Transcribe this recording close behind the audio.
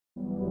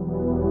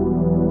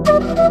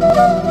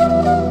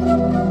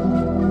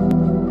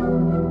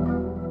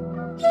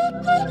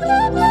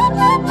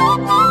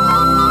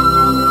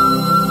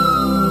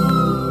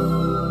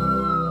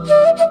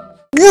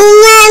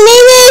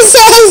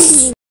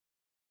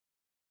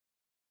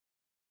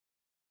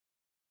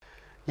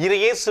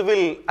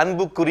இயேசுவில்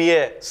அன்புக்குரிய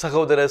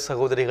சகோதர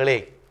சகோதரிகளே,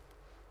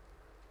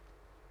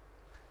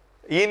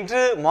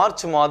 இன்று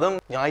மார்ச் மாதம்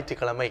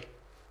ஞாயிற்றுக்கிழமை,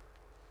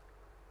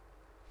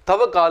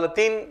 தவ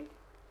காலத்தின்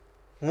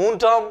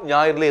 3ஆம்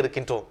ஞாயிறில்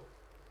இருக்கின்றோம்.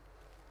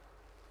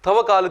 தவ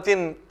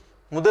காலத்தின்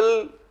முதல்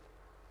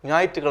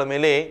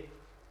ஞாயிற்றுக்கிழமையிலே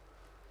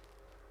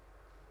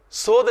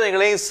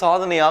சோதனைகளை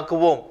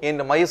சாதனையாக்குவோம்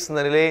என்ற மைய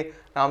சிந்தனையிலே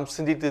நாம்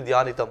சிந்தித்து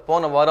தியானித்தோம்.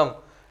 போன வாரம்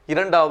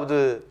 2வது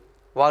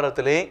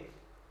வாரத்திலே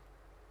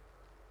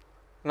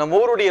நம்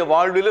ஒவ்வொருடைய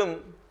வாழ்விலும்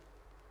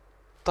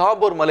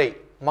தாபோர் மலை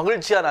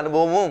மகிழ்ச்சியான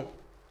அனுபவமும்,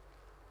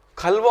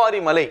 கல்வாரி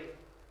மலை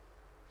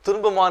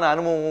துன்பமான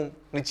அனுபவமும்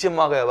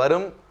நிச்சயமாக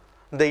வரும்.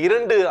 இந்த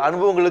 2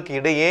 அனுபவங்களுக்கு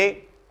இடையே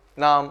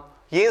நாம்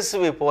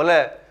இயேசுவை போல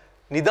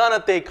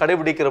நிதானத்தை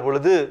கடைபிடிக்கிற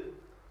பொழுது,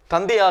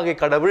 தந்தையாகிய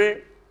கடவுள்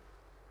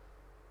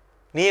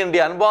நீ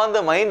என்னுடைய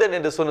அன்பார்ந்த மைந்தன்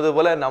என்று சொன்னது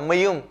போல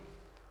நம்மையும்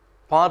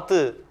பார்த்து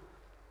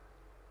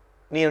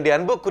நீ என்னுடைய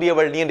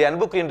அன்புக்குரியவள், நீ என்னுடைய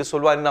அன்புக்குரிய என்று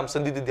சொல்வார் நாம்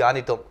சிந்தித்து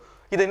தியானித்தோம்.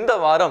 இது இந்த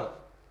வாரம்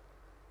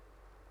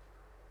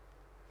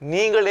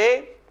நீங்களே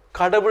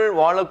கடவுள்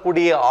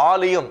வாழக்கூடிய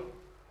ஆலயம்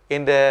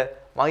என்ற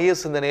மைய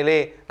சிந்தனையிலே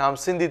நாம்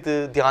சிந்தித்து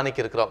தியானிக்க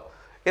இருக்கிறோம்.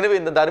 எனவே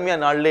இந்த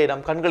தர்மியான நாளிலே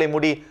நாம் கண்களை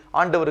மூடி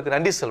ஆண்டவருக்கு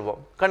நன்றி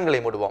சொல்வோம். கண்களை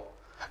மூடுவோம்.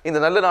 இந்த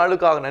நல்ல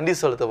நாளுக்காக நன்றி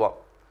செலுத்துவோம்.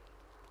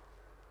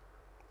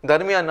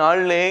 தர்மியான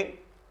நாளிலே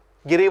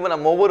இறைவன்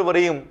நம்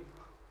ஒவ்வொருவரையும்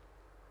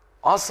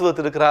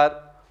ஆசீர்வதித்திருக்கிறார்.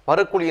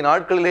 வரக்கூடிய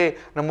நாட்களிலே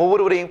நம்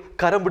ஒவ்வொருவரையும்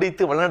கரம்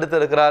பிடித்து வழிநடத்த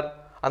இருக்கிறார்.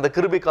 அந்த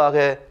கிருபைக்காக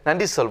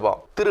நன்றி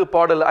சொல்வோம்.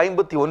 திருப்பாடல்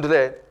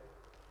 51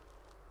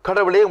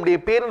 கடவுளே, உம்முடைய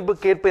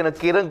பேரன்புக்கு ஏற்ப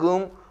எனக்கு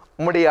இறங்கும்,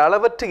 உம்முடைய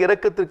அளவற்ற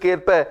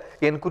இரக்கத்திற்கேற்ப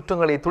என்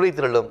குற்றங்களை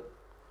துடைத்திரளும்,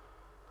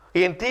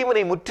 என்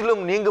தீவனை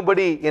முற்றிலும்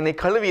நீங்கும்படி என்னை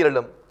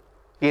கழுவியறலும்,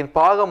 என்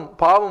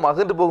பாவம்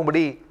அகன்று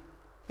போகும்படி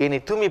என்னை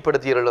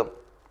தூய்மைப்படுத்தியறலும்.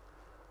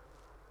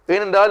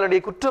 ஏனென்றால்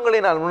என்னுடைய குற்றங்களை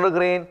நான்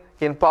உணர்கிறேன்,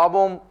 என்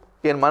பாவம்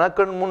என்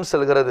மனக்கண் முன்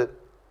செல்கிறது.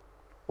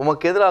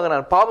 உமக்கு எதிராக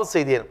நான் பாவம்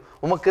செய்தேன்,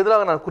 உமக்கு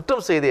எதிராக நான்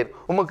குற்றம் செய்தேன்,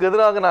 உமக்கு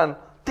எதிராக நான்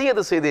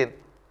தீயது செய்தேன்.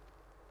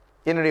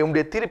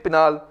 உம்முடைய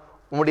தீர்ப்பினால்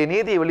உம்முடைய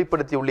நீதியை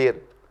வெளிப்படுத்தி உள்ளீர்.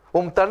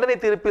 உம் தண்டனை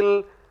தீர்ப்பில்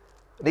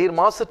நீர்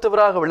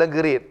மாசற்றவராக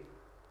விளங்குகிறீர்.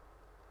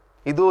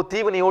 இதோ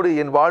தீவனையோடு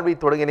என் வாழ்வை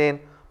தொடங்கினேன்,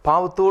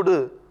 பாவத்தோடு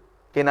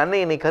என் அன்னை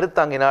என்னை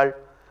கருத்தாங்கினாள்.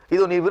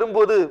 இதோ நீ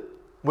விரும்புவது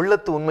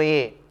உள்ளத்து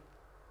உண்மையே.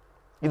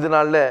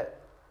 இதனால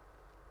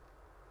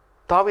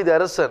தாவீது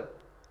அரசன்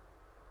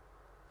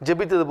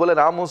ஜெபித்தது போல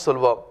நாமும்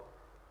சொல்வோம்.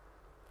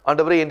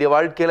 ஆண்டவரே, என்னுடைய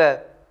வாழ்க்கையில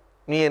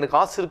நீ எனக்கு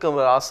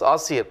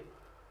ஆசிரியர்.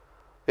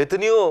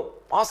 எத்தனையோ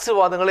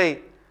ஆசீர்வாதங்களை,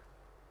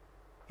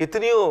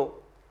 எத்தனையோ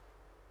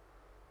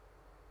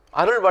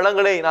அருள்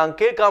வளங்களை நான்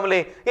கேட்காமலே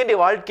என்னுடைய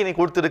வாழ்க்கையை நீ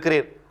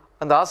கொடுத்திருக்கிறேன்.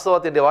 அந்த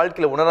ஆசீர்வாதத்தை என்னுடைய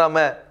வாழ்க்கையில் உணராம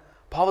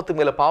பாவத்துக்கு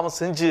மேல பாவம்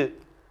செஞ்சு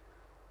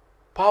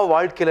பாவ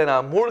வாழ்க்கையில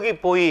நான் மூழ்கி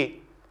போய்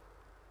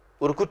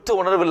ஒரு குற்ற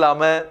உணர்வு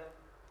இல்லாம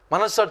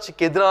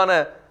மனசாட்சிக்கு எதிரான,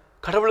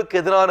 கடவுளுக்கு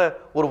எதிரான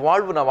ஒரு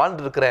வாழ்வு நான்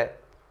வாழ்ந்துருக்கிறேன்.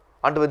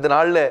 ஆண்டவர், இந்த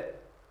நாளில்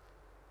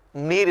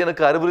நீர்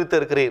எனக்கு அறிவுறுத்த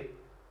இருக்கிறீர்.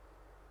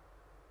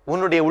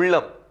 உன்னுடைய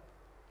உள்ளம்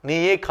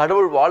நீயே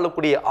கடவுள்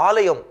வாழக்கூடிய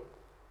ஆலயம்.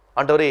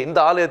 ஆண்டவரே, இந்த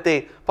ஆலயத்தை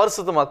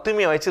பரிசுத்தமாக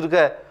தூய்மையாக வச்சிருக்க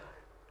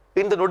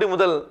இந்த நொடி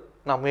முதல்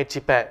நான்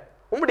முயற்சிப்பேன்.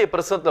 உம்முடைய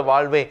பிரசன்னத்தில்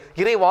வாழ்வேன்,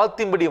 இறை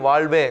வாழ்த்தின்படி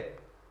வாழ்வேன்.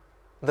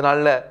 இந்த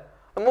நாளில்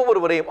நம்ம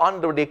ஒவ்வொருவரையும்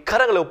ஆண்டவருடைய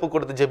கரங்களை ஒப்புக்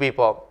கொடுத்து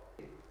ஜெபிப்போம்.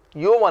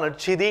 யோவான்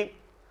நற்செய்தி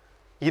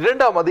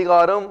 2ஆம்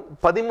அதிகாரம்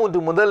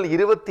 13 முதல்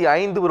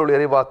 25 வரை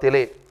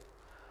இறைவார்த்தையிலே,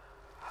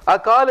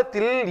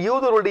 அக்காலத்தில்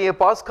யூதருடைய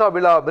பாஸ்கா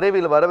விழா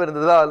விரைவில்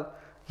வரவிருந்ததால்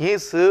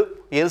இயேசு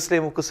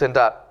எருசலேமுக்கு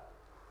சென்றார்.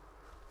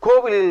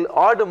 கோவிலில்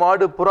ஆடு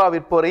மாடு புறா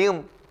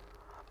விற்போரையும்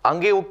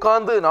அங்கே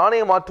உட்கார்ந்து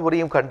நாணய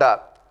மாற்றுவரையும்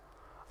கண்டார்.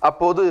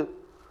 அப்போது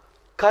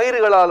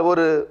கயிறுகளால்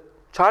ஒரு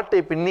சாட்டை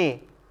பின்னி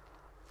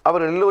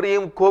அவர்கள்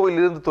எல்லோரையும்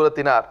கோவிலிருந்து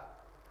துரத்தினார்.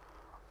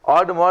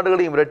 ஆடு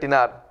மாடுகளையும்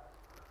விரட்டினார்.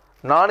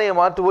 நாணய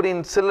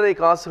மாற்றுவோரின் சில்லறை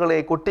காசுகளை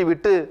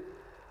கொட்டிவிட்டு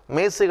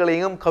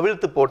மேசைகளையும்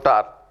கவிழ்த்து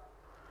போட்டார்.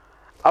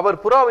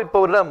 அவர் புறா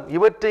விற்பவரிடம்,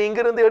 இவற்றை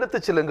இங்கிருந்து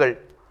எடுத்துச் செல்லுங்கள்,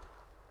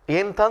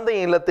 என்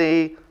தந்தையின் இல்லத்தை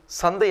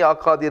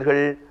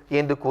சந்தையாக்காதீர்கள்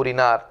என்று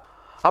கூறினார்.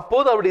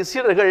 அப்போது அவருடைய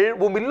சீடர்கள்,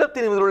 உம்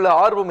இல்லத்தின் மீது உள்ள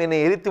ஆர்வம் என்னை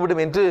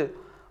எரித்துவிடும் என்று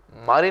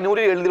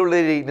மறைநூலில்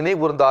எழுதியுள்ளதை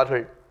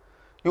நினைவுகூர்ந்தார்கள்.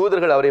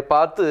 யூதர்கள் அவரை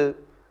பார்த்து,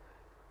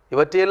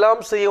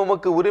 இவற்றையெல்லாம் செய்ய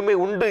உமக்கு உரிமை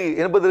உண்டு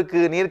என்பதற்கு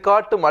நீர்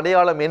காட்டும்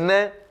அடையாளம் என்ன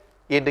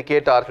என்று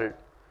கேட்டார்கள்.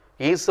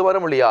 இயேசு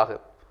மறுமொழியாக,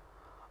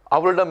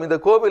 அவரிடம், இந்த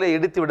கோவிலை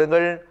இடித்து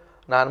விடுங்கள்,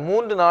 நான்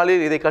 3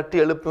 நாளில் இதை கட்டி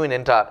எழுப்புவேன்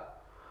என்றார்.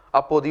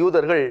 அப்போது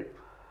யூதர்கள்,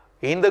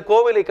 இந்த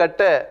கோவிலை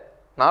கட்ட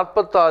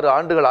 46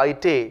 ஆண்டுகள்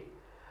ஆயிற்றே,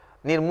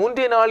 நீர்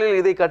 3 நாளில்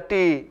இதை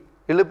கட்டி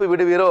எழுப்பி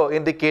விடுவீரோ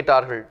என்று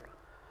கேட்டார்கள்.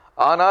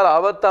 ஆனால்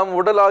அவர் தம்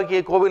உடலாகிய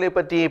கோவிலை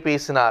பற்றியே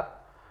பேசினார்.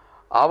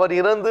 அவர்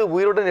இறந்து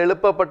உயிருடன்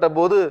எழுப்பப்பட்ட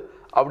போது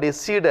அவருடைய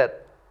சீடர்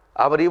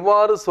அவர்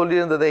இவ்வாறு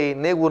சொல்லியிருந்ததை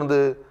நினைவுகூர்ந்து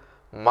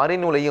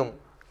மறைநூலையும்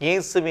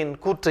இயேசுவின்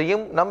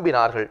கூற்றையும்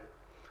நம்பினார்கள்.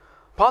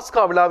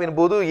 பாஸ்கா விழாவின்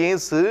போது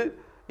இயேசு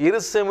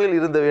எருசலேமில்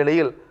இருந்த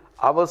வேளையில்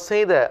அவர்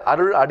செய்த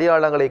அருள்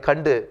அடையாளங்களை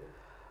கண்டு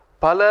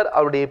பலர்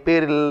அவருடைய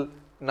பேரில்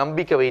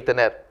நம்பிக்கை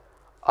வைத்தனர்.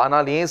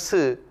 ஆனால் இயேசு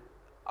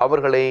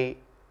அவர்களை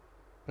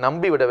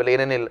நம்பிவிடவில்லை.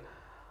 ஏனெனில்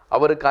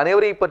அவருக்கு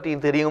அனைவரை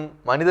பற்றியும் தெரியும்,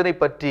 மனிதனை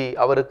பற்றி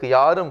அவருக்கு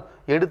யாரும்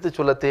எடுத்து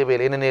சொல்ல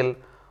தேவையில்லை. ஏனெனில்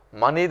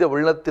மனித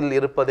உள்ளத்தில்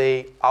இருப்பதை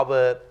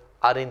அவர்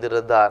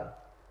அறிந்திருந்தார்.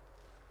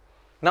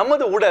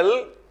 நமது உடல்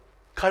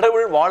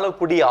கடவுள்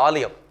வாழக்கூடிய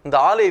ஆலயம். இந்த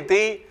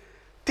ஆலயத்தை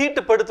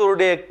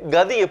தீட்டுப்படுத்துவருடைய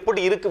கதி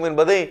எப்படி இருக்கும்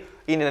என்பதை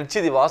இந்த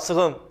நற்செய்தி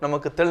வாசகம்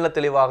நமக்கு தெள்ள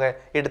தெளிவாக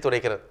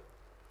எடுத்துரைக்கிறது.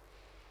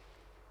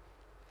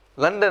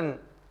 லண்டன்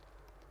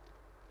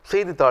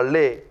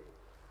செய்தித்தாளிலே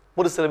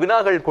ஒரு சில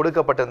வினாக்கள்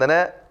கொடுக்கப்பட்டிருந்தன.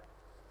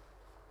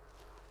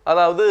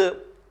 அதாவது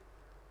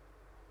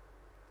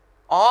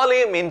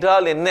ஆலயம்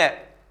என்றால் என்ன,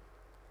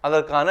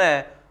 அதற்கான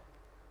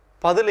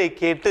பதிலை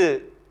கேட்டு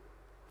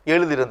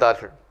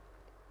எழுதியிருந்தார்கள்.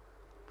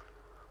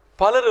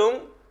 பலரும்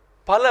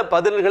பல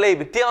பதில்களை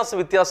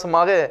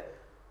வித்தியாசமாக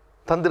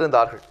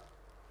தந்திருந்தார்கள்.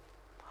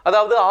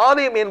 அதாவது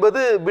ஆலயம்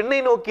என்பது விண்ணை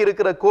நோக்கி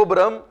இருக்கிற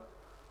கோபுரம்,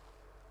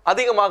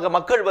 அதிகமாக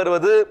மக்கள்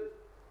வருவது,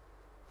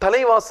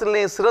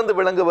 தலைவாசலே சிறந்து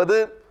விளங்குவது,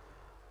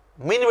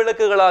 மின்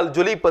விளக்குகளால்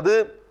ஜொலிப்பது,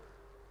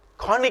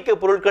 காணிக்கை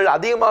பொருட்கள்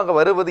அதிகமாக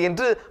வருவது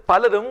என்று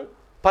பலரும்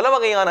பல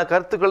வகையான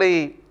கருத்துக்களை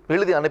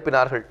எழுதி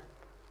அனுப்பினார்கள்.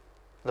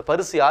 இந்த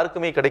பரிசு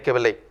யாருக்குமே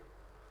கிடைக்கவில்லை.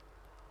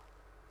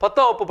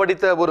 10ஆம் வகுப்பு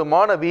படித்த ஒரு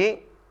மாணவி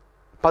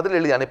பதில்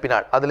எழுதி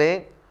அனுப்பினாள். அதிலே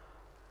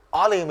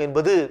ஆலயம்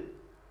என்பது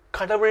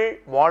கடவுள்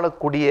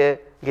வாழக்கூடிய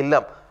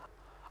இல்லம்.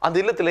 அந்த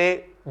இல்லத்திலே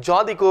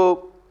ஜாதிக்கோ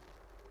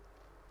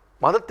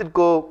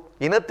மதத்திற்கோ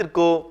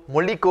இனத்திற்கோ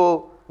மொழிக்கோ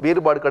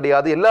வேறுபாடு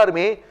கிடையாது.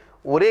 எல்லாருமே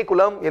ஒரே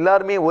குலம்,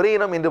 எல்லாருமே ஒரே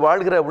இனம் என்று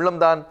வாழ்கிற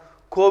உள்ளம்தான்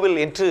கோவில்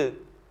என்று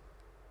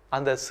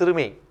அந்த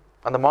சிறுமி,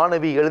 அந்த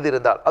மாணவி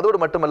எழுதியிருந்தார். அதோடு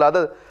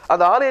மட்டுமல்லாது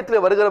அந்த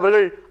ஆலயத்தில்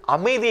வருகிறவர்கள்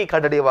அமைதியை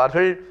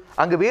கண்டடைவார்கள்.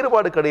 அங்கு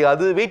வேறுபாடு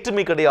கிடையாது,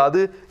 வேற்றுமை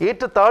கிடையாது,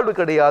 ஏற்றத்தாழ்வு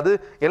கிடையாது.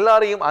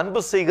 எல்லாரையும்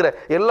அன்பு செய்கிற,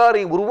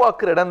 எல்லாரையும்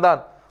உருவாக்குற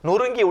இடம்தான்,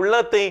 நொறுங்கிய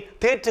உள்ளத்தை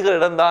தேற்றுகிற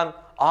இடம்தான்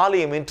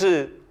ஆலயம் என்று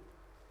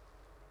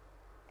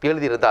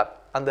எழுதியிருந்தார்.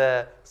 அந்த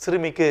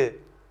சிறுமிக்கு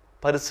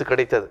பரிசு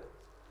கிடைத்தது.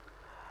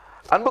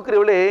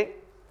 அன்புக்குரியவர்களே,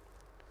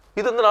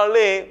 இது இந்த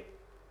நாளிலே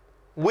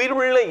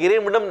உயிருள்ள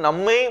இறைவனிடம்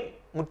நம்மை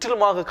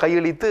முற்றிலுமாக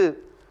கையளித்து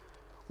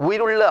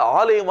உயிருள்ள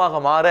ஆலயமாக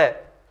மாற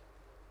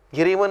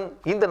இறைவன்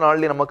இந்த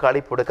நாளிலே நமக்கு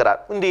அழைப்பு கொடுக்கிறார்.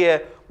 இன்றைய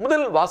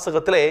முதல்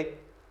வாசகத்திலே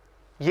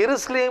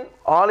எருசலேம்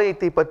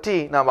ஆலயத்தை பற்றி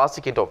நாம்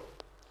வாசிக்கின்றோம்.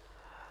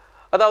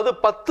 அதாவது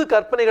 10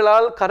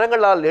 கற்பனைகளால்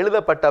கரங்களால்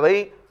எழுதப்பட்டவை,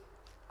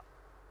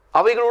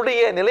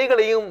 அவைகளுடைய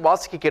நிலைகளையும்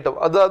வாசிக்க கேட்டோம்.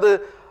 அதாவது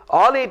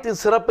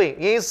ஆலயத்தின் சிறப்பை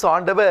இயேசு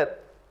ஆண்டவர்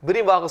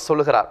விரிவாக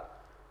சொல்லுகிறார்.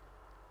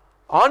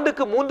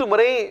 ஆண்டுக்கு 3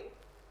 முறை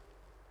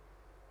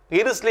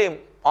எருசலேம்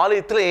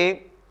ஆலயத்திலே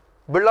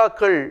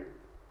விழாக்கள்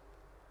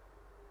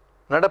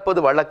நடப்பது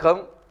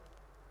வழக்கம்.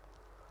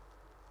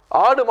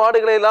 ஆடு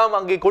மாடுகளை எல்லாம்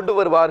அங்கே கொண்டு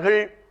வருவார்கள்,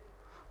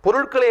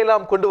 பொருட்களை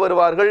எல்லாம் கொண்டு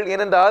வருவார்கள்.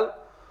 ஏனென்றால்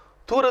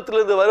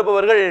தூரத்திலிருந்து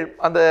வருபவர்கள்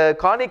அந்த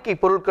காணிக்கை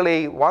பொருட்களை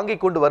வாங்கி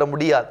கொண்டு வர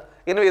முடியாது.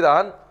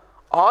 எனவேதான்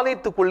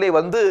ஆலயத்துக்குள்ளே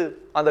வந்து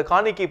அந்த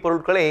காணிக்கை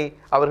பொருட்களை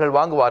அவர்கள்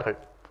வாங்குவார்கள்.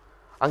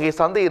 அங்கே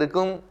சந்தை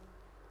இருக்கும்,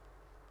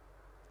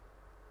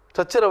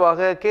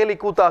 சச்சரவாக கேலி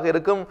கூத்தாக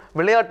இருக்கும்,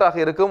 விளையாட்டாக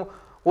இருக்கும்.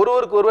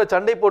 ஒருவருக்கு ஒருவர்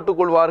சண்டை போட்டுக்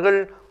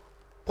கொள்வார்கள்,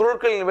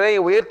 பொருட்களின்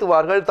விலையை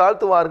உயர்த்துவார்கள்,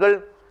 தாழ்த்துவார்கள்.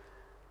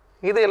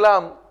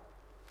 இதையெல்லாம்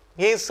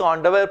இயேசு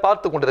ஆண்டவர்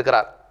பார்த்து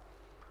கொண்டிருக்கிறார்.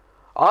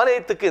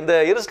 ஆலயத்துக்கு, இந்த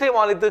எருசலேம்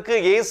ஆலயத்துக்கு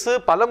இயேசு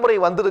பலமுறை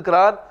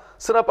வந்திருக்கிறார்.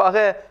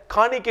 சிறப்பாக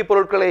காணிக்கை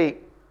பொருட்களை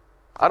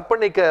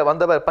அர்ப்பணிக்க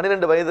வந்தவர்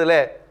 12 வயதில்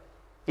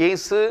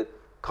இயேசு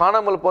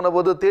காணாமல் போன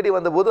போது, தேடி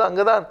வந்தபோது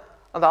அங்குதான்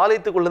அந்த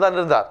ஆலயத்துக்குள்ளே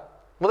இருந்தார்.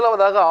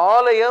 முதலாவதாக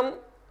ஆலயம்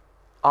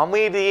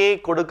அமைதியை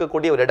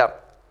கொடுக்கக்கூடிய ஒரு இடம்.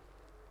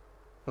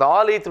 இந்த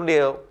ஆலயத்தினுடைய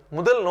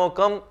முதல்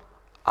நோக்கம்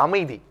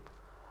அமைதி.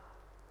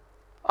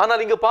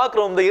 ஆனால் இங்கு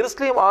பார்க்கிறோம், இந்த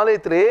எருசலேம்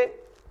ஆலயத்திலே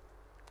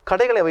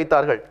கடைகளை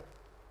வைத்தார்கள்.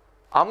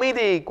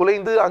 அமைதி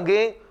குலைந்து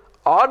அங்கே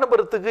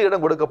ஆடம்பரத்துக்கு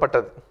இடம்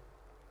கொடுக்கப்பட்டது.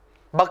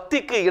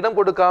 பக்திக்கு இடம்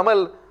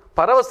கொடுக்காமல்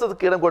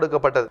பரவசத்துக்கு இடம்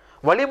கொடுக்கப்பட்டது.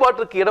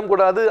 வழிபாட்டிற்கு இடம்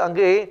கூடாது.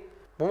 அங்கே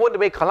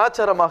ஒவ்வொன்றுமே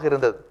கலாச்சாரமாக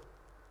இருந்தது.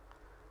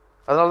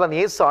 அதனால்தான்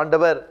இயேசு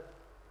ஆண்டவர்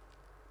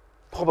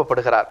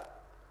கோபப்படுகிறார்.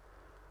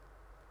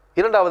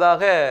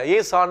 இரண்டாவதாக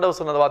இயேசு ஆண்டவர்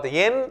சொன்னது வார்த்தை,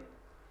 என்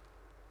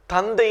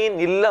தந்தையின்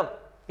இல்லம்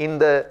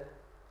இந்த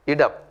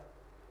இடம்,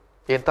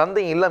 என்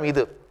தந்தையின் இல்லம்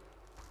இது,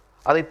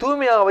 அதை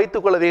தூய்மையாக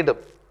வைத்துக் கொள்ள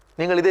வேண்டும்.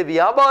 நீங்கள் இதை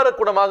வியாபார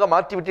குணமாக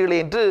மாற்றிவிட்டீர்களே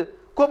என்று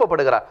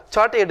கோபப்படுகிறார்.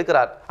 சாட்டை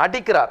எடுக்கிறார்,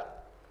 அடிக்கிறார்.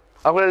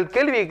 அவர்கள்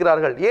கேள்வி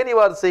கேட்கிறார்கள், ஏன்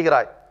இவ்வாறு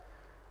செய்கிறாய்?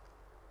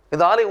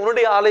 இந்த ஆலயம்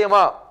உன்னுடைய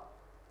ஆலயமா?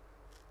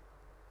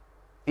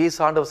 இயேசு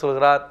ஆண்டவர்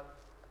சொல்கிறார்,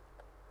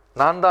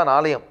 நான் தான்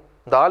ஆலயம்,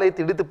 இந்த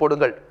ஆலயத்தை இடித்து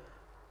போடுங்கள்,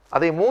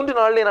 அதை 3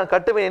 நாளிலே நான்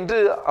கட்டுவேன் என்று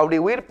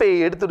அவருடைய உயிர்ப்பை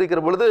எடுத்துரைக்கிற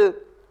பொழுது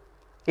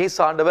இயேசு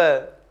ஆண்டவர்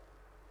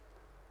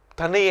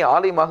தன்னையே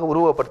ஆலயமாக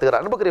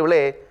உருவப்படுத்துகிறார்.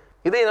 அன்புக்குரியவர்களே,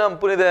 இதை நாம்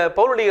புனித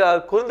பவுலடியார்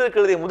கொரிந்தியருக்கு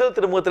எழுதிய முதல்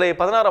திருமுகத்திலே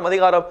 16ஆம்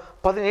அதிகாரம்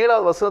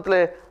 17வது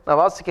வசனத்திலே நாம்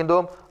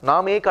வாசிக்கின்றோம்,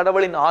 நாமே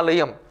கடவுளின்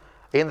ஆலயம்,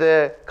 இந்த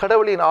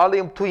கடவுளின்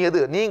ஆலயம்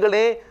தூயது,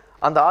 நீங்களே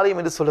அந்த ஆலயம்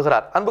என்று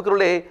சொல்லுகிறார்.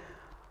 அன்புக்குரியவர்களே,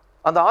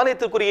 அந்த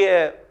ஆலயத்திற்குரிய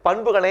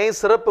பண்புகளை,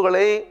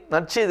 சிறப்புகளை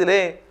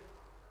நற்செய்தியிலே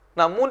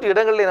நாம் 3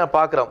 இடங்களிலே நான்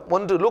பார்க்கிறோம்.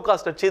 ஒன்று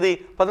லூகாஸ் நற்செய்தி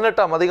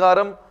 18ஆம்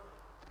அதிகாரம்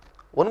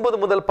 9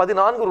 முதல்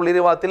 14 உள்ள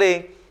இறைவாத்திலே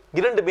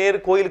 2 பேர்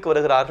கோயிலுக்கு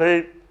வருகிறார்கள்.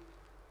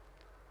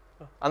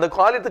 அந்த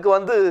ஆலயத்துக்கு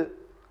வந்து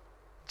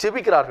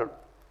ஜெபிக்கிறார்கள்.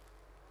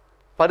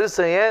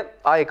 பரிசேயன்,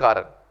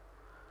 ஆயக்காரன்.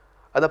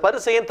 அந்த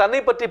பரிசேயன் தன்னை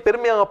பற்றி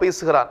பெருமையாக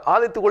பேசுகிறான்.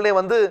 ஆலயத்துக்குள்ளே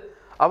வந்து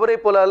அவரை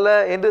போல அல்ல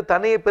என்று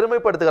தன்னையை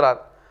பெருமைப்படுத்துகிறார்.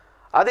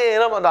 அதே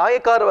நேரம் அந்த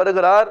ஆயக்காரர்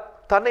வருகிறார்,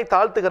 தன்னை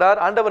தாழ்த்துகிறார்.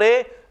 ஆண்டவரே,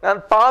 நான்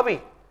பாவி,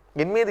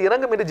 என் மீது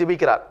இறங்கும் என்று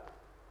ஜெபிக்கிறார்.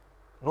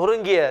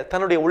 நொறுங்கிய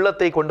தன்னுடைய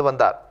உள்ளத்தை கொண்டு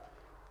வந்தார்.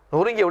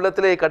 நொறுங்கிய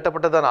உள்ளத்திலே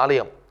கட்டப்பட்டதான்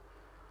ஆலயம்.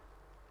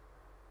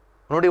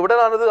 உன்னுடைய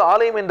உடலானது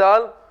ஆலயம்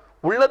என்றால்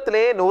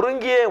உள்ளத்திலே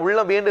நொறுங்கிய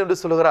உள்ளம் வேண்டும் என்று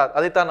சொல்கிறார்.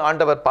 அதைத்தான்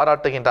ஆண்டவர்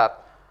பாராட்டுகின்றார்.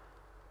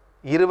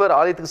 இருவர்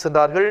ஆலயத்துக்கு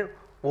சென்றார்கள்.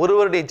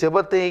 ஒருவருடைய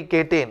ஜெபத்தை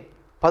கேட்டேன்,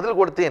 பதில்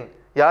கொடுத்தேன்.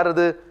 யார்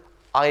அது?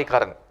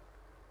 ஆயக்காரன்.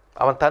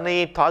 அவன்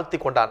தன்னையை தாழ்த்தி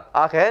கொண்டான்.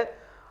 ஆக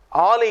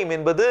ஆலயம்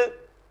என்பது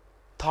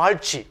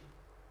தாழ்ச்சி.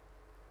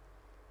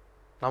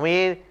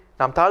 நம்மையே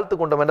நாம் தாழ்த்து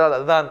கொண்டோம் என்றால்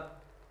அதுதான்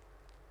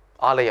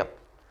ஆலயம்.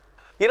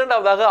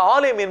 இரண்டாவதாக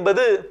ஆலயம்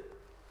என்பது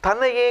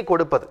தன்னையே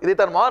கொடுப்பது.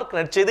 இதைத்தான் மார்க்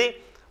நற்செய்தி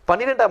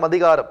 12ஆம்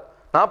அதிகாரம்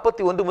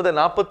 41 முதல்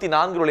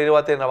 44 உள்ள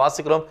இறைவார்த்தையை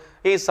வாசிக்கிறோம்.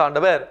 இயேசு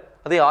ஆண்டவர்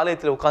அதே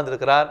ஆலயத்தில் உட்கார்ந்து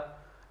இருக்கிறார்.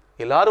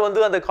 எல்லாரும்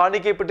வந்து அந்த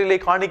காணிக்கை பெட்டியிலே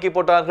காணிக்கை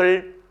போட்டார்கள்.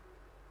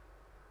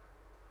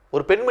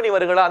 ஒரு பெண்மணி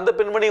வருகிறார். அந்த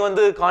பெண்மணி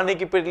வந்து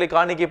காணிக்கை பெட்டியிலே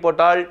காணிக்கை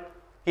போட்டாள்.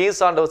 இயேசு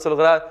ஆண்டவர்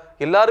சொல்கிறார்,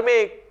 எல்லாருமே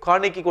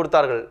காணிக்கை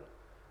கொடுத்தார்கள்.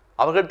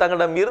 அவர்கள்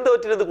தங்களிடம்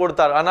இருந்தவற்றிலிருந்து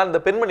கொடுத்தார். ஆனால் இந்த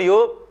பெண்மணியோ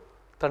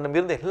தன்னிடம்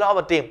இருந்த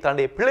எல்லாவற்றையும்,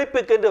 தன்னுடைய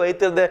பிழைப்புக்கென்று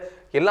வைத்திருந்த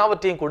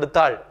எல்லாவற்றையும்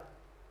கொடுத்தாள்.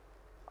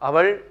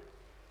 அவள்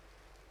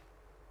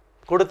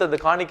கொடுத்த அந்த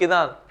காணிக்கை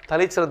தான்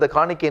தலை சிறந்த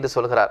காணிக்கை என்று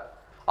சொல்கிறார்.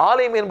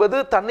 ஆலயம் என்பது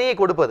தன்னையே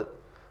கொடுப்பது.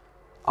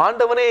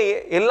 ஆண்டவனே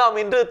எல்லாம்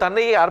என்று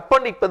தன்னையே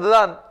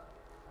அர்ப்பணிப்பதுதான்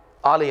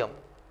ஆலயம்.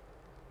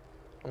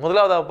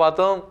 முதலாவதாக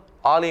பார்த்தோம்,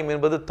 ஆலயம்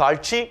என்பது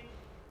தாழ்ச்சி.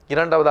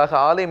 இரண்டாவதாக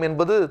ஆலயம்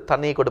என்பது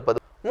தன்னையை கொடுப்பது.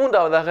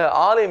 மூன்றாவதாக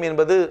ஆலயம்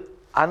என்பது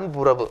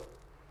அன்புறவு.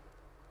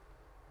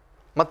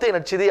 மத்தேயு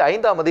நற்செய்தி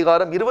 5ஆம்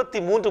அதிகாரம்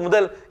 23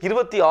 முதல்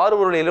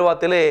 26 உள்ள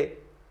இறைவார்த்தையிலே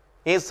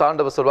இயேசு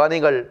ஆண்டவர் சொல்வார்,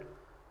 நீங்கள்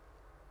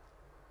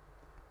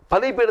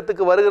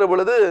பலிபீடத்துக்கு வருகிற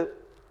பொழுது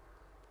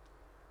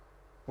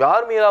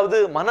யார் மீதாவது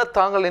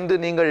மனத்தாங்கள் என்று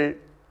நீங்கள்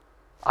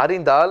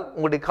அறிந்தால்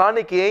உங்களுடைய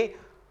காணிக்கையை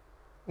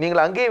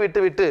நீங்கள் அங்கே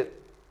விட்டுவிட்டு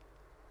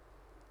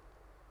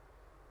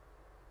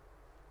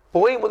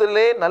போய்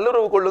முதலிலே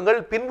நல்லுறவு கொள்ளுங்கள்,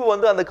 பின்பு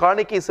வந்து அந்த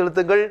காணிக்கையை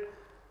செலுத்துங்கள்.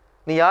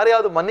 நீ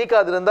யாரையாவது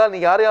மன்னிக்காதிருந்தால், நீ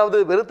யாரையாவது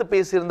வெறுத்து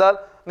பேசியிருந்தால்,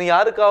 நீ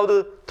யாருக்காவது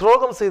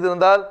துரோகம்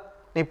செய்திருந்தால்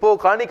நீ போ,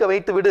 காணிக்கை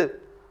வைத்து விடு,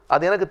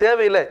 அது எனக்கு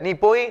தேவையில்லை. நீ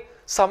போய்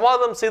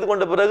சமாதானம் செய்து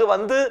கொண்ட பிறகு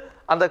வந்து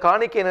அந்த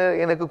காணிக்கை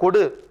எனக்கு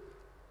கொடு,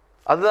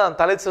 அதுதான்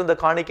தலை சிறந்த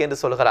காணிக்கை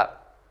என்று சொல்கிறார்.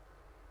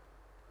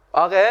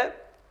 ஆக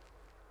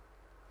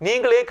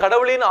நீங்களே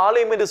கடவுளின்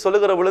ஆலயம் என்று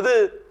சொல்லுகிற பொழுது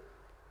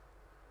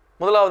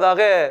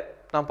முதலாவதாக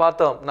நாம்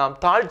பார்த்தோம், நாம்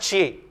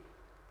தாழ்ச்சியை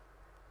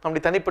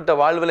நம்முடைய தனிப்பட்ட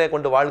வாழ்விலே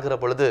கொண்டு வாழ்கிற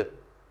பொழுது,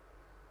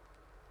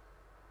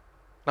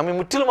 நம்மை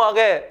முற்றிலுமாக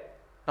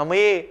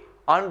நம்மையே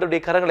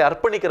ஆண்டவருடைய கரங்களை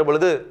அர்ப்பணிக்கிற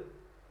பொழுது,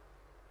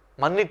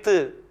 மன்னித்து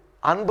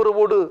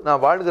அன்புறவோடு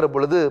நாம் வாழ்கிற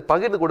பொழுது,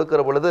 பகிர்ந்து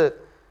கொடுக்கிற பொழுது,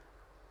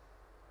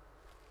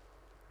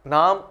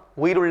 நாம்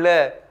உயிருள்ள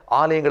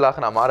ஆலயங்களாக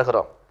நாம்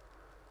மாறுகிறோம்.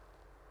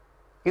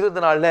 இது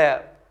இந்த நாளில்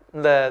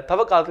இந்த தவ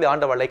காலத்தில்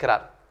ஆண்டவர்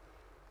அழைக்கிறார்.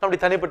 நம்முடைய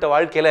தனிப்பட்ட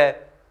வாழ்க்கையில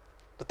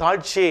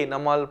தாழ்ச்சியை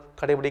நம்மால்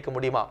கடைபிடிக்க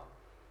முடியுமா?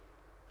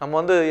 நம்ம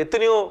வந்து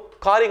எத்தனையோ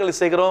காரியங்களை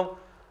செய்கிறோம்.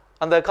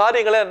 அந்த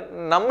காரியங்களை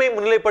நம்மை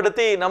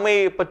முன்னிலைப்படுத்தி நம்மை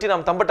பற்றி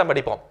நாம் தம்பட்டம்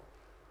அடிப்போம்.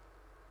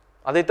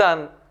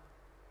 அதைத்தான்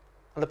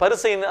அந்த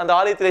பரிசேயன் அந்த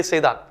ஆலயத்திலே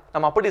செய்தான்.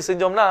 நம்ம அப்படி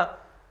செஞ்சோம்னா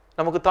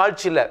நமக்கு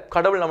தாழ்ச்சி இல்லை.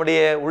 கடவுள் நம்முடைய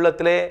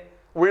உள்ளத்திலே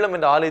உள்ளம்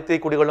என்ற ஆலயத்தை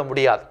குடிகொள்ள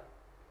முடியாது.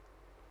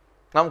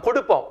 நாம்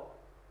கொடுப்போம்,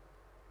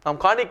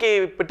 நாம் காணிக்கை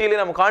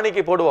பெட்டியிலே நம்ம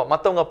காணிக்கை போடுவோம்.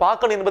 மற்றவங்க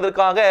பார்க்கணும்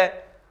என்பதற்காக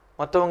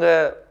மற்றவங்க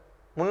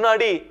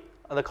முன்னாடி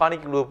அந்த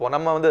காணிக்கை கொடுப்போம்.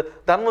 நம்ம வந்து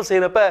தர்மம்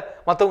செய்கிறப்ப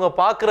மற்றவங்க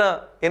பார்க்குறோம்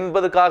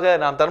என்பதற்காக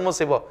நாம் தர்மம்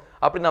செய்வோம்.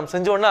 அப்படி நாம்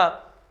செஞ்சோம்னா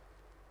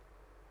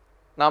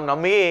நாம்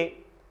நம்மையே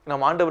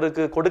நம்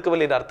ஆண்டவருக்கு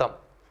கொடுக்கவில்லை என்று அர்த்தம்.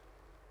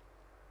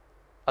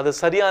 அது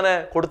சரியான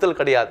கொடுத்தல்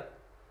கிடையாது.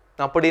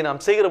 அப்படி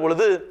நாம் செய்கிற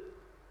பொழுது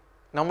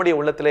நம்முடைய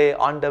உள்ளத்திலே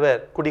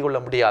ஆண்டவர் குடிகொள்ள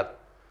முடியாது.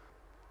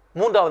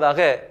 மூன்றாவதாக,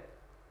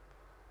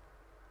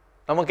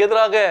 நமக்கு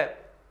எதிராக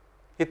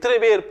எத்தனை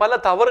பேர் பல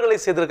தவறுகளை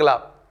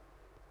செய்திருக்கலாம்.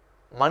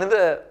 மனித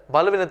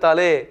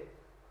பலவீனத்தாலே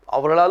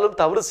அவர்களாலும்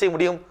தவறு செய்ய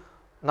முடியும்.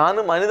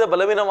 நானும் மனித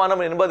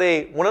பலவீனமானவன் என்பதை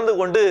உணர்ந்து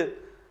கொண்டு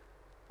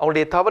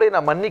அவருடைய தவறை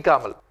நாம்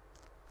மன்னிக்காமல்,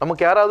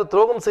 நமக்கு யாராவது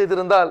துரோகம்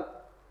செய்திருந்தால்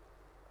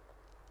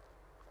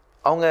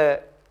அவங்க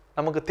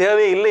நமக்கு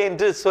தேவையில்லை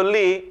என்று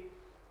சொல்லி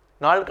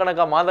நாள்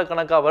கணக்கா, மாத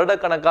கணக்கா,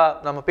 வருடக்கணக்கா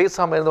நம்ம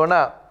பேசாமல்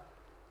இருந்தோன்னா,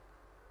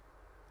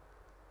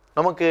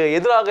 நமக்கு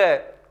எதிராக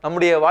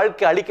நம்முடைய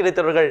வாழ்க்கை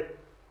அழிக்கிடைத்தவர்கள்,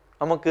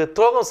 நமக்கு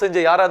துரோகம் செஞ்ச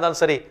யாராக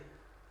இருந்தாலும் சரி,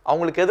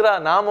 அவங்களுக்கு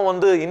எதிராக நாம்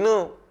வந்து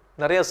இன்னும்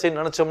நிறைய செய்ய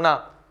நினச்சோம்னா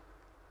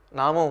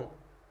நாமும்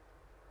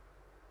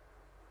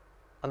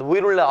அந்த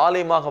உயிருள்ள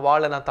ஆலயமாக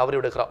வாழ நான் தவறி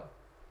விடுகிறோம்.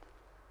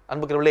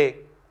 அன்புக்கிறவர்களே,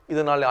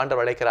 இது நாள்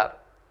ஆண்டவர் அழைக்கிறார்.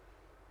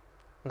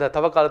 இந்த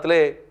தவ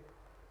காலத்திலே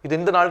இது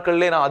இந்த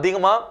நாட்களிலே நான்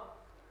அதிகமாக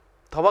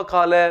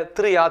தவக்கால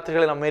திரு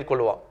யாத்திரைகளை நாம்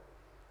மேற்கொள்வோம்.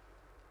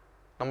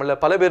 நம்மள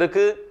பல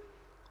பேருக்கு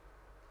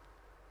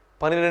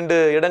 12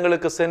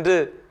 இடங்களுக்கு சென்று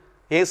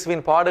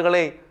இயேசுவின்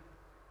பாடுகளை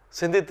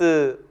சிந்தித்து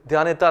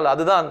தியானித்தால்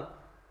அதுதான்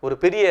ஒரு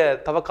பெரிய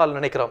தவக்கால்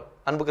நினைக்கிறோம்.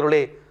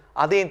 அன்புக்கிறவர்களே,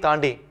 அதையும்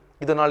தாண்டி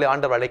இதனாலே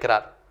ஆண்டவர்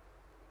அழைக்கிறார்.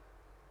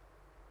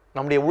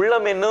 நம்முடைய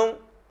உள்ளம் என்னும்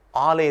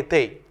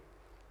ஆலயத்தை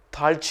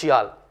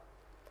தாழ்ச்சியால்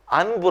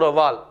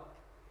அன்புறவால்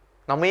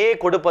நம்மையே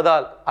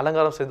கொடுப்பதால்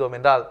அலங்காரம் செய்தோம்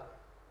என்றால்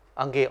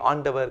அங்கே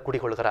ஆண்டவர்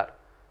குடிகொள்கிறார்.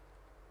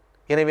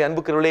 எனவே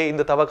அன்புக்கிறவர்களே,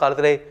 இந்த தவ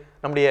காலத்திலே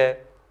நம்முடைய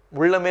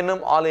உள்ளம்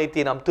என்னும்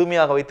ஆலயத்தை நாம்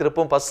தூய்மையாக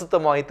வைத்திருப்போம்,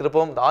 பசுத்தமாக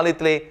வைத்திருப்போம். இந்த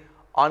ஆலயத்திலே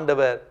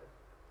ஆண்டவர்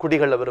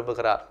குடிகொள்ள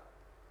விரும்புகிறார்.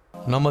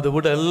 நமது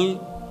உடல்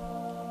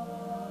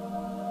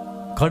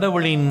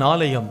கடவுளின்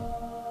ஆலயம்.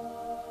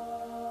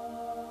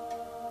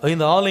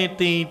 இந்த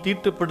ஆலயத்தை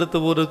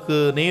தீட்டுப்படுத்துவோருக்கு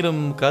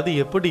நேரும் கதி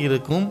எப்படி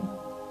இருக்கும்?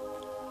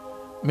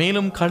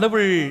 மேலும்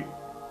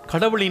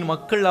கடவுளின்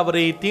மக்கள்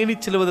அவரை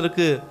தேடிச்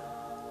செல்வதற்கு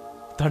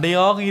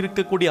தடையாக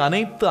இருக்கக்கூடிய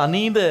அனைத்து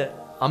அநீத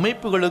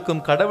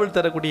அமைப்புகளுக்கும் கடவுள்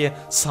தரக்கூடிய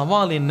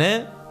சவால் என்ன?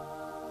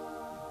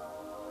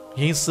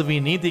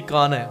 இயேசுவின்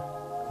நீதிக்கான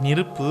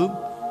நெருப்பு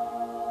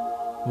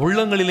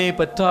உள்ளங்களிலே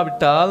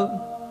பற்றாவிட்டால்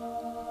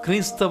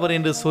கிறிஸ்தவர்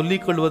என்று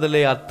சொல்லிக்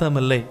கொள்வதிலே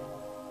அர்த்தமில்லை.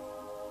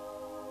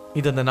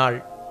 இந்த நாள்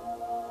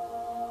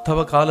தவ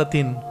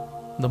காலத்தின்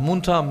இந்த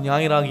 3ஆம்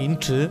ஞாயிறாக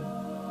இன்று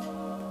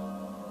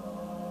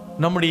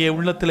நம்முடைய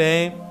உள்ளத்திலே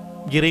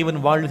இறைவன்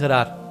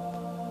வாழ்கிறார்.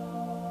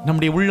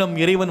 நம்முடைய உள்ளம்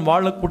இறைவன்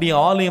வாழக்கூடிய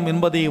ஆலயம்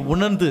என்பதை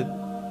உணர்ந்து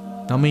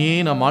நம்மையே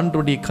நாம்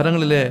ஆண்டவருடைய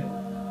கரங்களிலே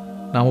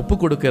நாம்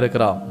ஒப்புக் கொடுக்க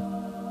இருக்கிறோம்.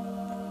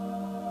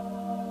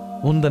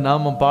 உந்த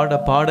நாமம் பாட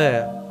பாட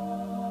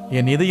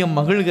என் இதயம்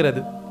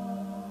மகிழ்கிறது.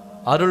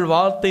 அருள்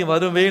வார்த்தை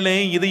வரும் வேளை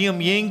இதயம்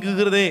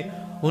ஏங்குகிறதே.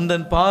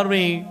 உந்தன்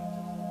பார்வை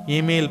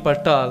இமேல்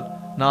பட்டால்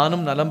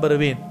நானும் நலம்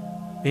பெறுவேன்.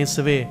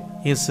 இயேசுவே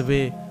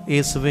இயேசுவே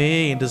இயேசுவே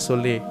என்று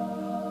சொல்லி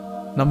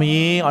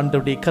நம்மையே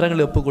ஆண்டவருடைய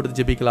கரங்களை ஒப்பு கொடுத்து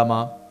ஜெபிக்கலாமா?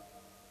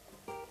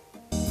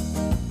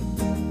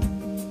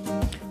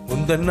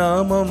 உந்தன்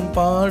நாமம்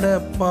பாட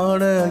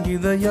பாட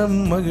இதயம்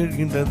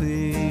மகிழ்கின்றது.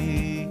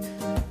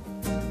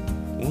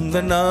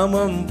 உந்தன்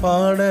நாமம்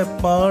பாட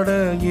பாட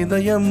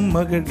இதயம்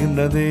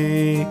மகிழ்கின்றது.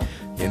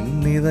 என்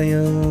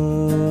இதயம்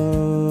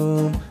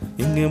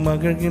இங்கு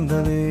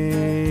மகிழ்கின்றது.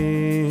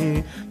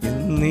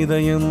 என்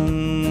இதயம்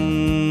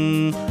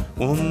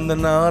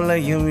உந்தன்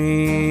ஆலயமே.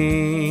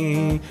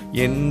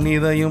 என்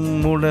இதயம்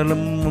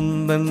உடலும்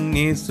உந்தன்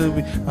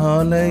இயேசுவின்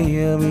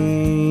ஆலயமே.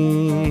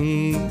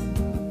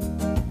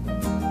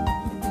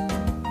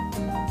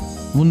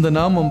 உந்த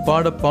நாமம்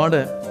பாட பாட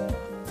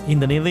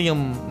இந்த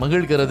இதயம்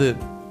மகிழ்கிறது.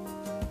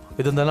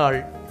 இந்த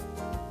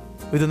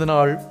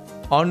நாள்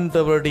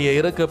ஆண்டவருடைய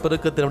இரக்க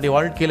பெருக்கத்தினுடைய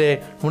வாழ்க்கையிலே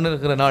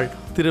முன்னேறுகிற நாள்.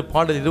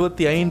 திருப்பாடல்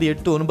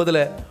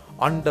 25:8-9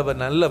 ஆண்டவர்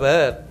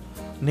நல்லவர்,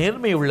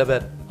 நேர்மை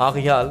உள்ளவர்,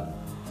 ஆகையால்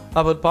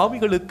அவர்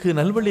பாவிகளுக்கு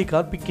நல்வழி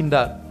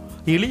காண்பிக்கின்றார்.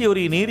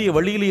 எளியோரை நேரிய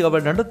வழியிலே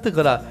அவர்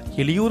நடத்துகிறார்.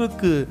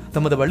 எளியோருக்கு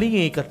தமது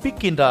வழியை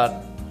கற்பிக்கின்றார்.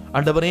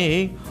 ஆண்டவரே,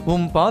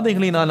 உம்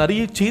பாதைகளை நான்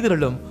அறிய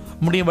செய்திரலும்,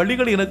 உம்முடைய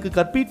வழிகளை எனக்கு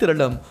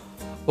கற்பித்திரலும்,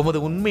 உமது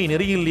உண்மை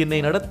நெறியில் என்னை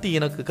நடத்தி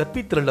எனக்கு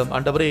கற்பித்திரலும்.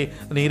 ஆண்டவரே,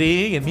 நீரே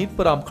என்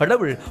மீட்பராம்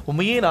கடவுள்,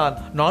 உண்மையே நான்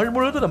நாள்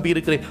முழுவதும்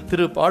நம்பியிருக்கிறேன்.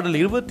 திருப்பாடல்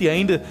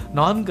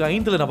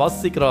 25:4-5 நான்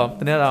வாசிக்கிறோம்.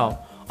 நேரம்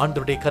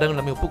ஆண்டவருடைய கரங்கள்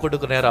நம்மை ஒப்புக்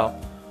கொடுக்கிற நேரம்.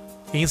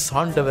 நீ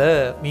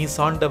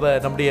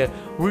சாண்டவர் நம்முடைய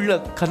உள்ள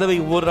கதவை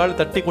ஒவ்வொரு நாள்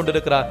தட்டி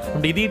கொண்டிருக்கிறார்.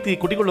 நம்முடைய இதயத்தை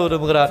குடிக்கொள்ள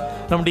விரும்புகிறார்.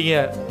 நம்முடைய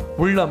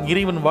உள்ளம்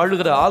இறைவன்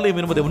வாழுகிற ஆலயம்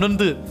என்பதை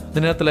உணர்ந்து இந்த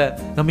நேரத்தில்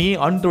நம்ம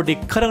ஏன் ஆண்டவருடைய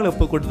கரங்களை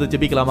ஒப்புக் கொடுத்து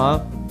ஜெபிக்கலாமா?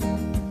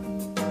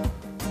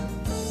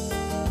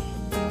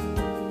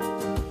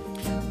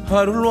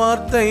 அருள்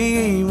வார்த்தை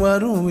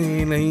வரும்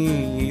வேளை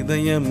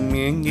இதயம்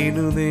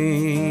ஏங்கிடுதே.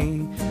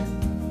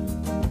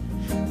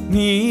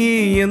 நீ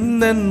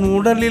எந்த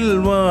உடலில்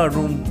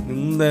வாழும்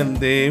இந்த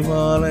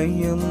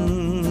தேவாலயம்.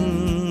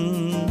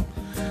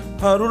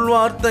 அருள்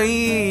வார்த்தை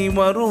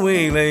வரும்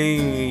வேளை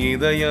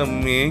இதயம்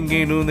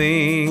ஏங்கிடுதே.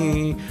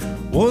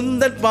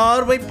 உந்தன்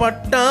பார்வை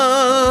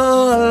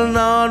பட்டால்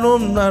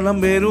நானும்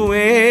நலம்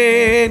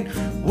பெறுவேன்.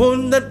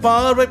 உந்தன்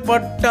பார்வை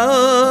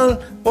பட்டால்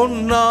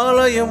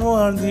பொன்னாலயம்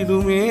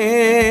வாழ்ந்திடுமே.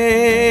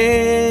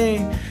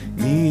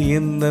 நீ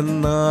எந்த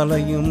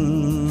ஆலயம்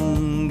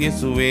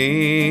இயேசுவே.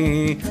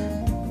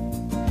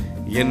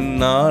 என்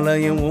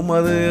ஆலயம்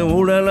உமது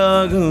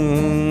உடலாகும்.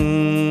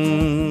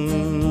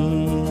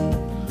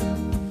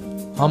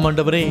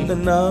 ஆமாண்டவரே,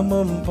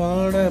 நாமம்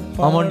பாட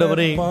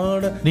ஆமாண்டவரே,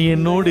 நீ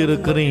என்னோடு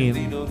இருக்கிறேன்.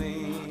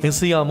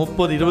 எசையா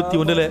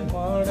 30:21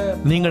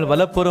 நீங்கள்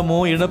வலப்புறமோ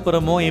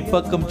இடப்புறமோ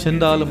எப்பக்கம்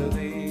சென்றாலும்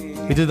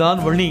இதுதான்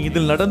வழி,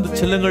 இதில் நடந்து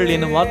செல்லுங்கள்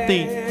என் வார்த்தை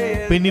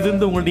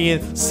பின்னிருந்து உங்களுடைய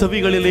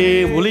செவிகளிலே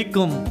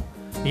ஒலிக்கும்.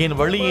 என்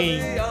வழியை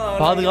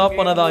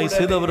பாதுகாப்பானதாய்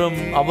செய்தவரும்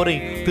அவரை.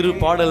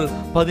 திருப்பாடல்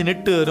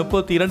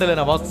 18:32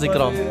 என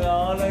வாசிக்கிறோம்.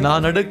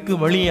 நான்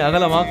நடக்கும் வழியை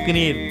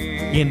அகலமாக்கினீர்,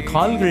 என்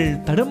கால்கள்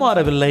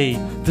தடுமாறவில்லை.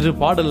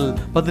 திருப்பாடல்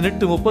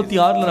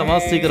 18:36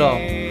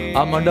 வாசிக்கிறோம்.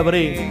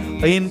 ஆமாண்டவரே,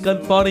 என்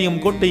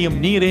கற்பாரையும் கோட்டையும்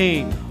நீரே,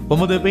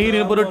 உமது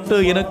பெயரின் பொருட்டு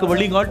எனக்கு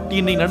வழிகாட்டி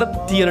என்னை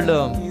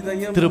நடத்தியரிடம்.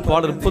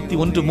 திருப்பாடல்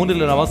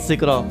 31:3 நான்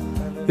வாசிக்கிறோம்.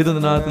 இது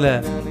இந்த நேரத்தில்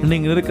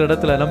நீங்க இருக்கிற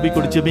இடத்துல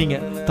நம்பிக்கொடு ஜெபிங்க.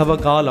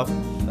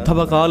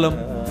 தவ காலம்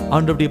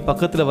ஆண்டவருடைய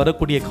பக்கத்தில்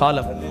வரக்கூடிய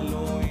காலம்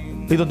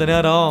இது. இந்த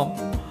நேரம்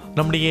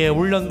நம்முடைய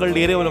உள்ளங்கள்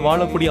இறைவன்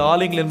வாழக்கூடிய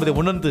ஆலயங்கள் என்பதை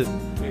உணர்ந்து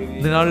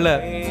இந்த நாளில்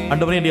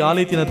ஆண்டவரே என்னுடைய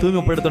ஆலயத்தை நான்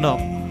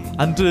தூய்மைப்படுத்தணும்.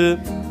 அன்று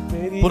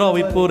புறா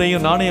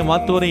வைப்போரையும் நாணய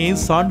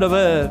மாற்றுவோரையும்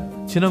சாண்டவர்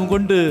சின்னம்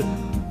கொண்டு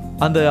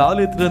அந்த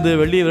ஆலயத்திலிருந்து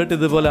வெளியே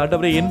விரட்டது போல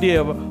ஆண்டவரே என்னுடைய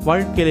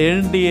வாழ்க்கையில்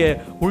என்னுடைய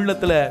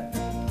உள்ளத்தில்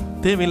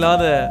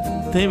தேவையில்லாத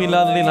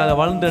நிலையில் நான்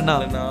வாழ்ந்தேன்னா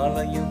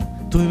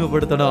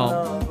தூய்மைப்படுத்தணும்.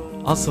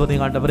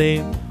 ஆஸ்வதிங்க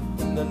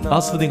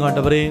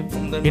ஆண்டவரே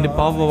என்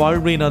பாவ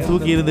வாழ்வை நான்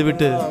தூக்கி இருந்து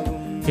விட்டு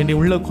என்னை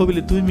உள்ள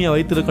கோவிலை தூய்மையா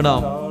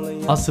வைத்திருக்கணும்.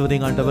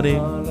 ஆஸ்வதிங்க ஆண்டவரே.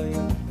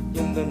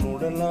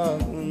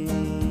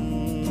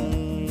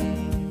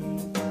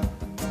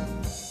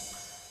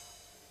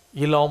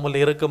 இல்லாமல்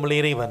இரக்கமுள்ள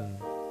இறைவன்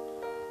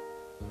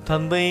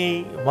தந்தை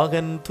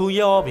மகன்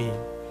தூயாவி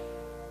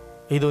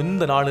இது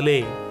இந்த நாளிலே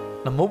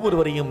நம்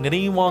ஒவ்வொருவரையும்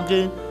நிறைவாக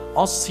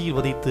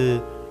ஆசீர்வதித்து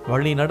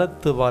வழி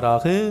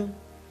நடத்துவாராக.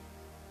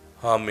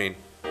 ஆமீன்.